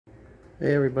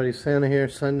Hey everybody, Santa here,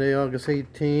 Sunday, August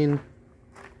 18.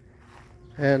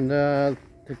 And the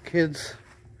kids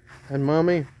and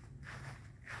mommy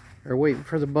are waiting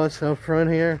for the bus out front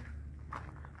here.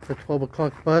 The 12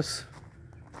 o'clock bus.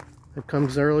 It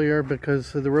comes earlier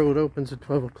because the road opens at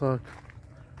 12 o'clock.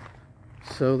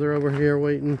 So they're over here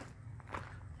waiting.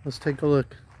 Let's take a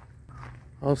look.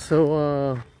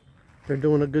 Also, they're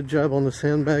doing a good job on the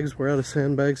sandbags. We're out of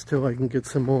sandbags till I can get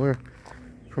some more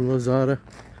from Lazada.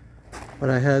 But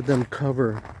I had them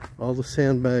cover all the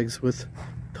sandbags with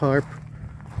tarp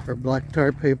or black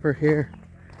tarp paper here.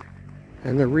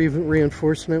 And they're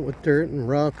reinforcing it with dirt and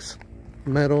rocks,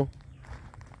 metal.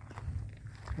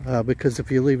 Because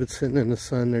if you leave it sitting in the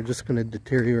sun, they're just going to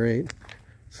deteriorate.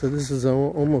 So this is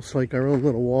almost like our own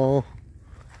little wall.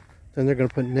 Then they're going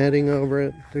to put netting over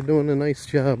it. They're doing a nice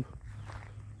job.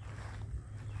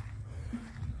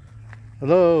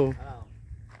 Hello. Hello.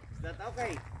 Is that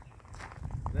okay?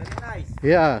 Very nice.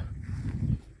 Yeah.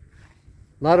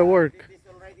 A lot of work. It is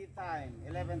already time,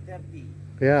 11:30.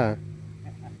 Yeah.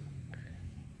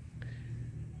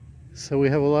 So we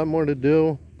have a lot more to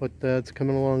do, but it's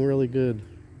coming along really good.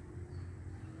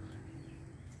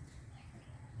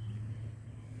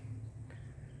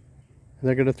 And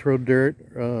they're going to throw dirt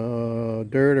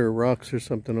or rocks or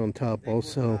something on top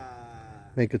also.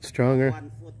 Make it stronger.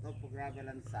 1 foot of gravel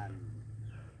and sand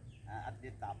at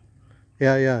the top.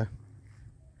 Yeah, yeah.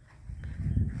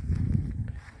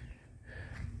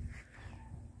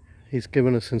 He's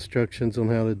giving us instructions on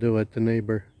how to do it, the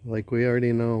neighbor, like we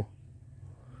already know.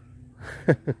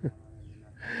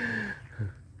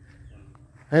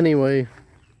 Anyway,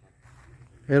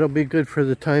 it'll be good for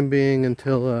the time being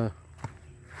until,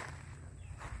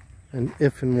 and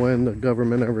if and when the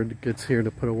government ever gets here to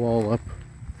put a wall up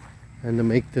and to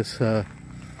make this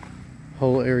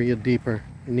whole area deeper.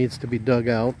 It needs to be dug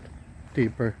out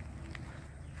deeper.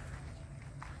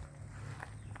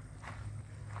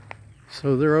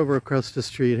 So they're over across the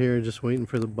street here just waiting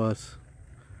for the bus.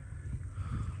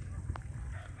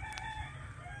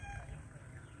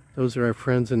 Those are our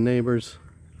friends and neighbors.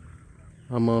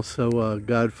 I'm also a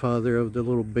godfather of the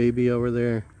little baby over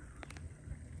there.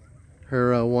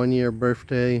 Her 1-year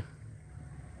birthday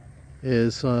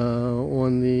is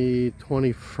on the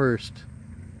 21st.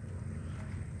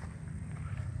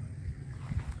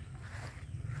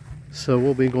 So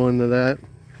we'll be going to that.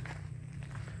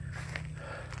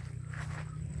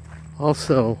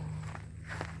 Also,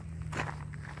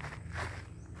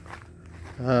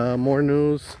 more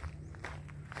news.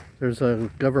 There's a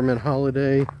government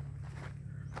holiday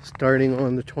starting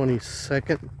on the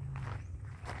 22nd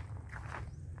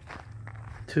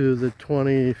to the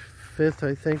 25th,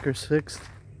 I think, or 6th.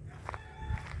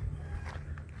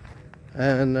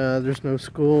 And there's no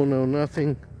school, no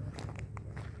nothing.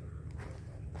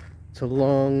 It's a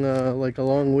long, like a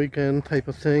long weekend type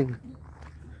of thing.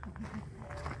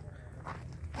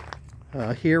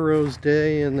 Heroes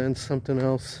Day and then something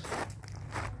else.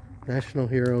 National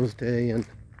Heroes Day and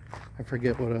I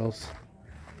forget what else.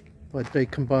 But they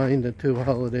combined the two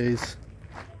holidays.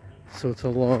 So it's a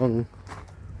long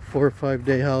 4 or 5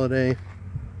 day holiday.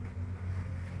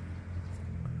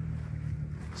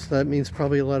 So that means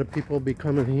probably a lot of people will be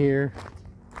coming here.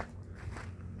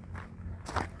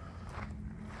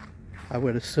 I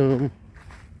would assume.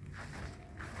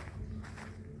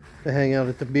 To hang out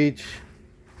at the beach.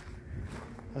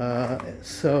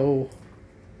 So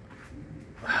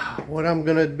what I'm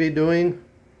gonna be doing,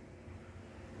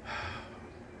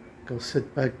 go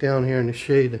sit back down here in the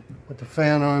shade with the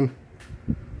fan on.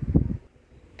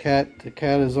 The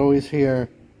cat is always here,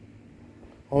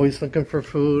 always looking for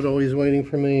food, always waiting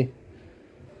for me.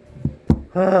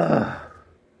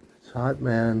 It's hot,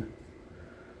 man.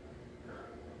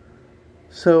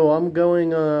 So I'm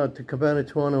going to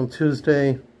Cabanatuan on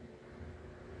Tuesday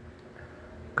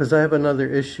because I have another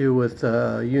issue with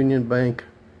Union Bank.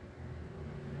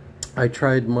 I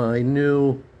tried my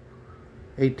new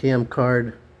ATM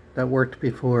card that worked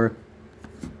before.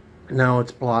 Now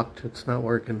it's blocked. It's not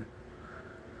working.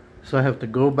 So I have to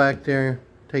go back there,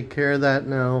 take care of that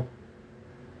now.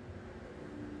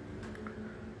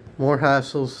 More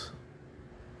hassles.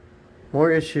 More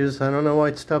issues. I don't know why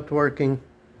it stopped working.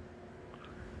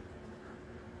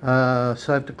 So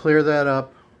I have to clear that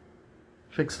up.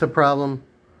 Fix the problem.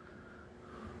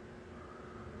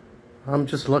 I'm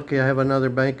just lucky I have another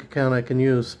bank account I can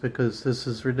use because this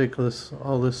is ridiculous,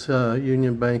 all this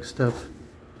Union Bank stuff.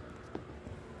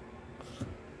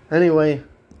 Anyway,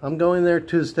 I'm going there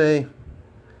Tuesday.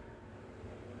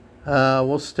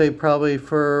 We'll stay probably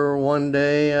for 1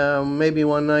 day, maybe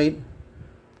 1 night.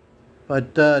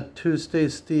 But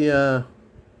Tuesday's the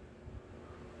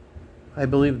I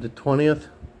believe the 20th.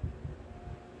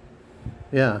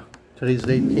 Yeah, today's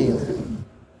the 18th.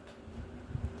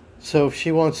 So if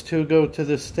she wants to go to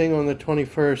this thing on the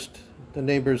 21st, the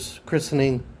neighbor's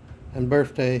christening and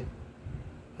birthday,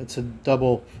 it's a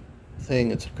double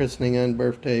thing. It's a christening and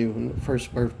birthday,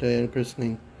 first birthday and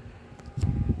christening.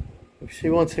 If she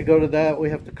wants to go to that,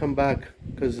 we have to come back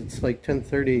because it's like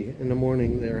 10:30 in the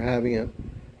morning they're having it.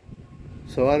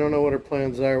 So I don't know what our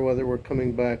plans are, whether we're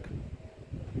coming back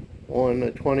on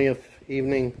the 20th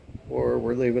evening or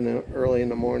we're leaving early in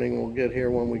the morning. We'll get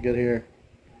here when we get here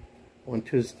on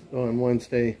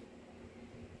Wednesday.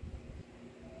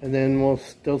 And then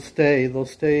they'll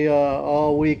stay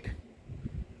all week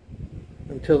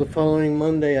until the following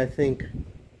Monday, I think.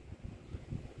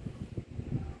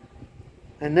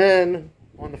 And then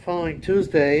on the following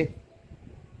Tuesday,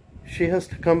 she has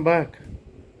to come back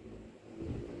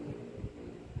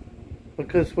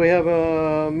because we have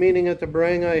a meeting at the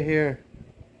barangay here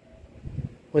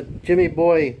with Jimmy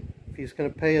Boy, if he's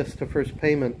going to pay us the first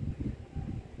payment.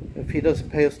 If he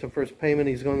doesn't pay us the first payment,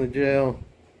 he's going to jail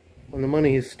on the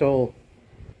money he stole.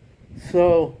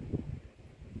 So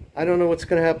I don't know what's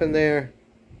going to happen there,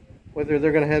 whether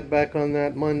they're going to head back on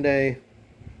that Monday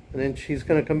and then she's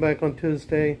going to come back on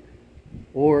Tuesday,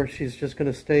 or she's just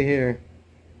going to stay here.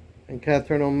 And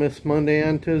Catherine will miss Monday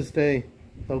and Tuesday.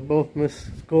 They'll both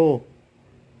miss school.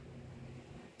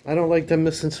 I don't like them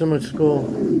missing so much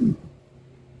school.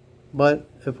 But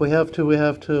if we have to, we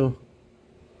have to.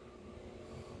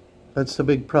 That's the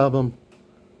big problem.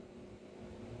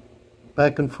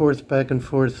 Back and forth, back and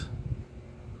forth.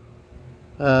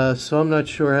 So I'm not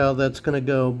sure how that's going to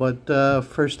go. But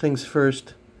first things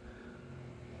first.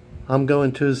 I'm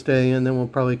going Tuesday, and then we'll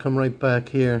probably come right back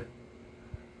here.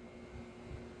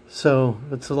 So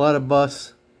it's a lot of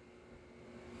bus.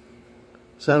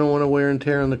 So I don't want to wear and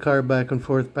tear on the car back and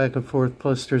forth,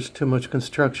 plus there's too much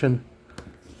construction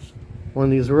on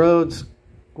these roads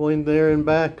going there and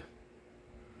back.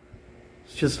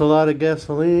 It's just a lot of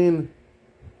gasoline,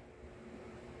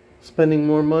 spending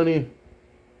more money.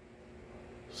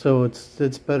 So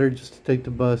it's better just to take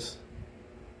the bus.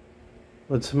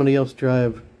 Let somebody else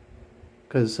drive,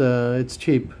 because it's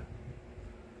cheap.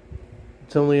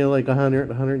 It's only like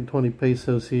 120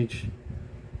 pesos each.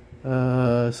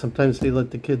 Sometimes they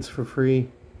let the kids for free,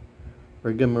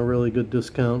 or give them a really good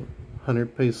discount,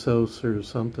 100 pesos or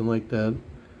something like that.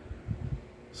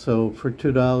 So for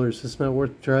 $2, it's not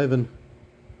worth driving.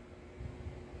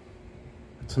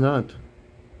 It's not.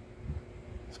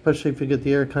 Especially if you get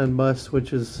the aircon bus,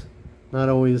 which is not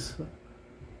always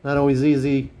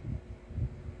easy.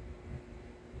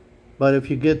 But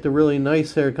if you get the really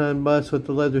nice aircon bus with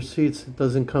the leather seats, it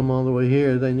doesn't come all the way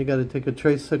here. Then you got to take a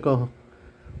tricycle,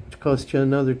 which costs you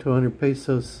another 200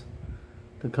 pesos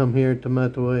to come here to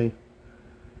Mataway.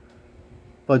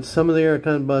 But some of the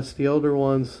aircon bus, the older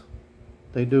ones,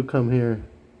 they do come here.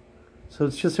 So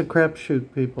it's just a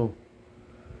crapshoot, people.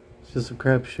 It's just a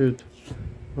crapshoot.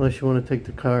 Unless you want to take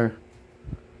the car,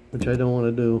 which I don't want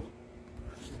to do.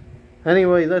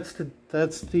 Anyway, that's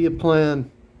the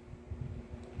plan.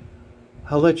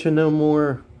 I'll let you know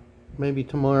more maybe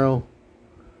tomorrow.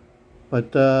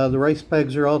 But the rice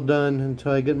bags are all done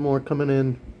until I get more coming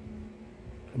in.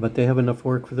 But they have enough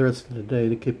work for the rest of the day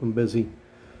to keep them busy,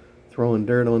 throwing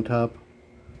dirt on top.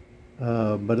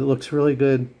 But it looks really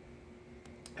good.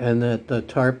 And that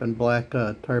tarp and black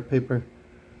tarp paper,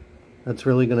 that's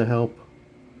really going to help.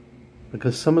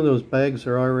 Because some of those bags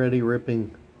are already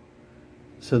ripping.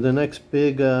 So the next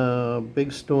big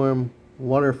storm,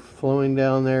 water flowing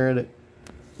down there at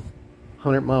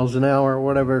 100 miles an hour, or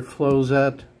whatever it flows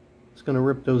at, it's going to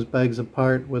rip those bags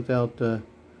apart without that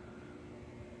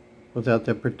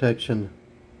protection.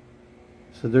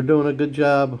 So they're doing a good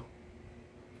job.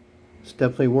 It's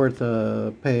definitely worth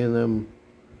paying them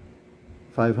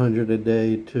 $500 a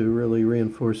day to really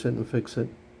reinforce it and fix it.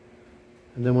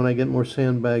 And then when I get more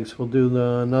sandbags, we'll do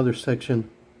another section,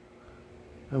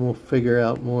 and we'll figure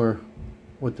out more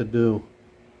what to do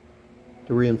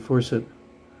to reinforce it.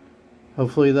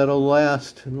 Hopefully that'll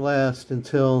last and last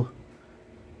until,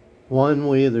 one,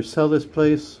 we either sell this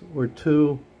place, or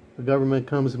two, the government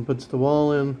comes and puts the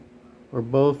wall in, or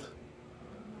both.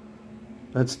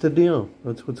 That's the deal.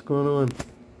 That's what's going on.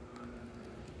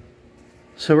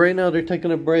 So right now they're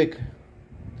taking a break.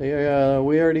 We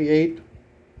already ate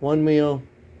one meal.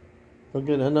 They'll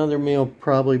get another meal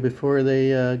probably before they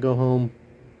go home.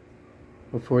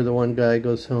 Before the one guy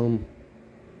goes home.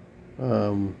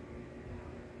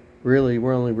 Really,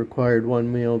 we're only required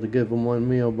one meal to give them one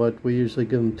meal, but we usually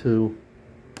give them two.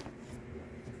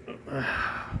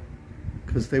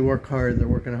 Because they work hard. They're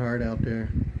working hard out there.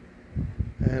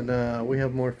 And we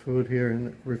have more food here in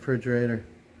the refrigerator.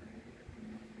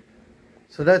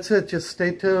 So that's it. Just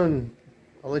stay tuned.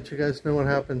 I'll let you guys know what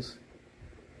happens.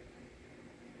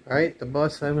 Alright, the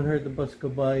bus. I haven't heard the bus go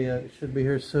by yet. It should be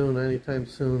here soon, anytime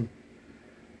soon.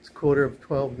 It's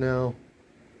 11:15 now.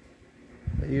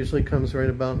 It usually comes right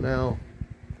about now.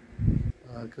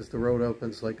 Because the road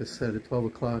opens, like I said, at 12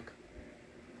 o'clock.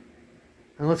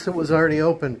 Unless it was already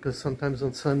open, because sometimes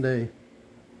on Sunday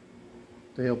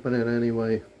they open it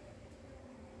anyway.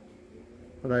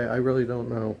 But I really don't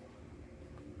know,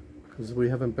 because we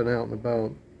haven't been out and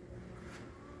about.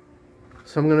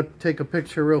 So I'm going to take a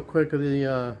picture real quick of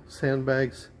the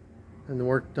sandbags and the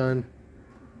work done.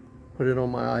 Put it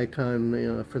on my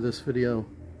icon for this video.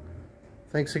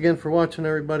 Thanks again for watching,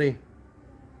 everybody.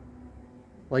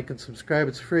 Like and subscribe.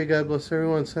 It's free. God bless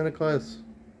everyone. Santa Claus.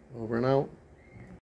 Over and out.